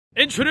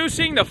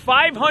Introducing the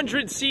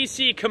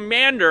 500cc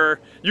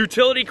Commander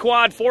utility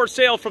quad for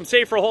sale from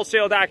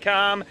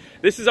saferwholesale.com.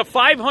 This is a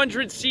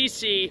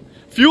 500cc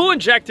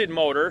fuel-injected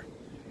motor.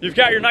 You've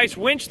got your nice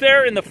winch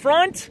there in the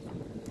front,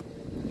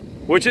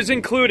 which is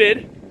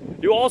included.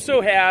 You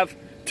also have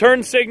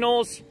turn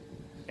signals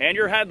and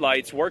your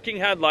headlights, working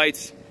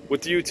headlights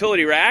with the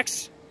utility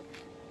racks.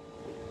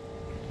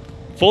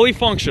 Fully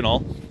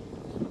functional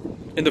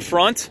in the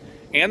front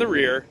and the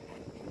rear.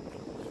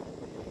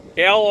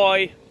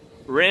 Alloy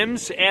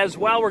rims as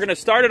well. We're going to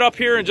start it up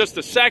here in just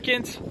a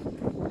second.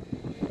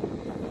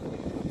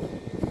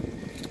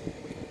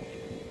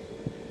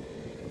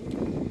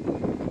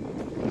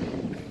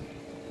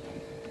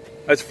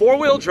 It's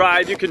four-wheel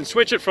drive. You can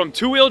switch it from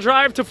two-wheel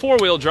drive to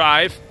four-wheel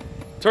drive.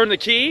 Turn the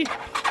key,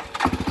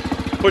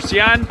 push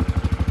the on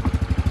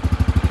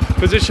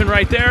position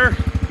right there.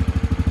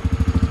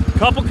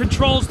 Couple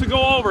controls to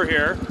go over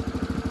here.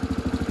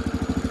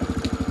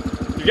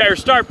 You've got your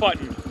start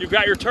button. You've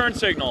got your turn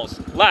signals,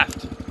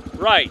 left,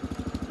 right.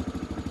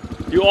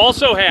 You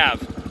also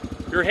have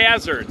your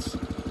hazards,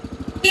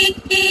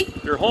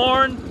 your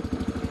horn,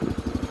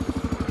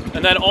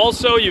 and then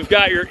also you've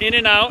got your in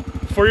and out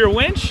for your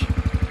winch,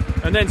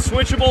 and then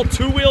switchable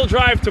two-wheel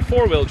drive to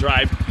four-wheel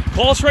drive.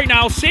 Call us right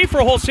now,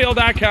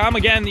 saferwholesale.com.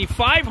 Again, the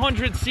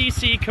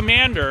 500cc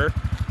Commander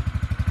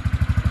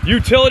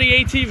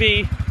utility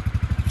ATV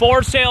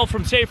for sale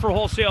from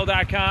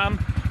saferwholesale.com,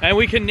 and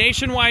we can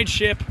nationwide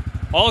ship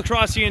all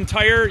across the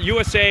entire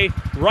USA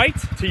right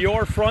to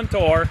your front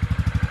door.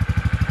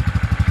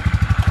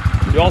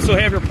 You also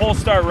have your pull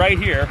start right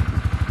here.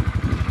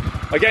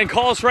 Again,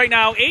 call us right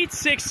now,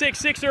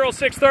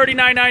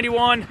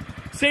 866-606-3991,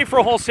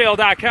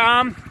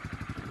 saferwholesale.com.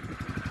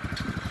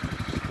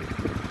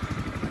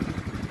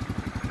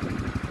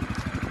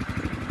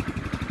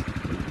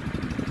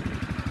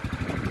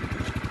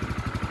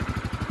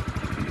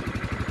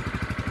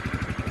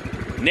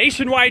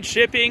 Nationwide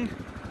shipping.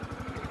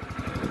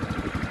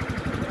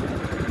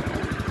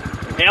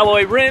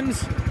 Alloy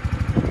rims.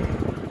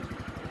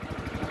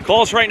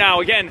 Call us right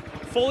now. Again,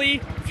 fully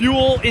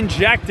fuel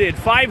injected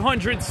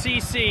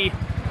 500cc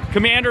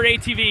Commander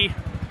ATV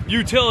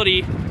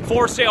utility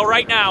for sale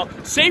right now.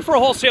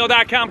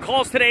 Saferwholesale.com. Call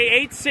us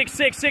today,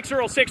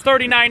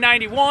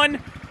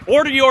 866-606-3991.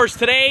 Order yours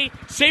today,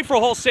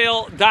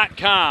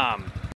 saferwholesale.com.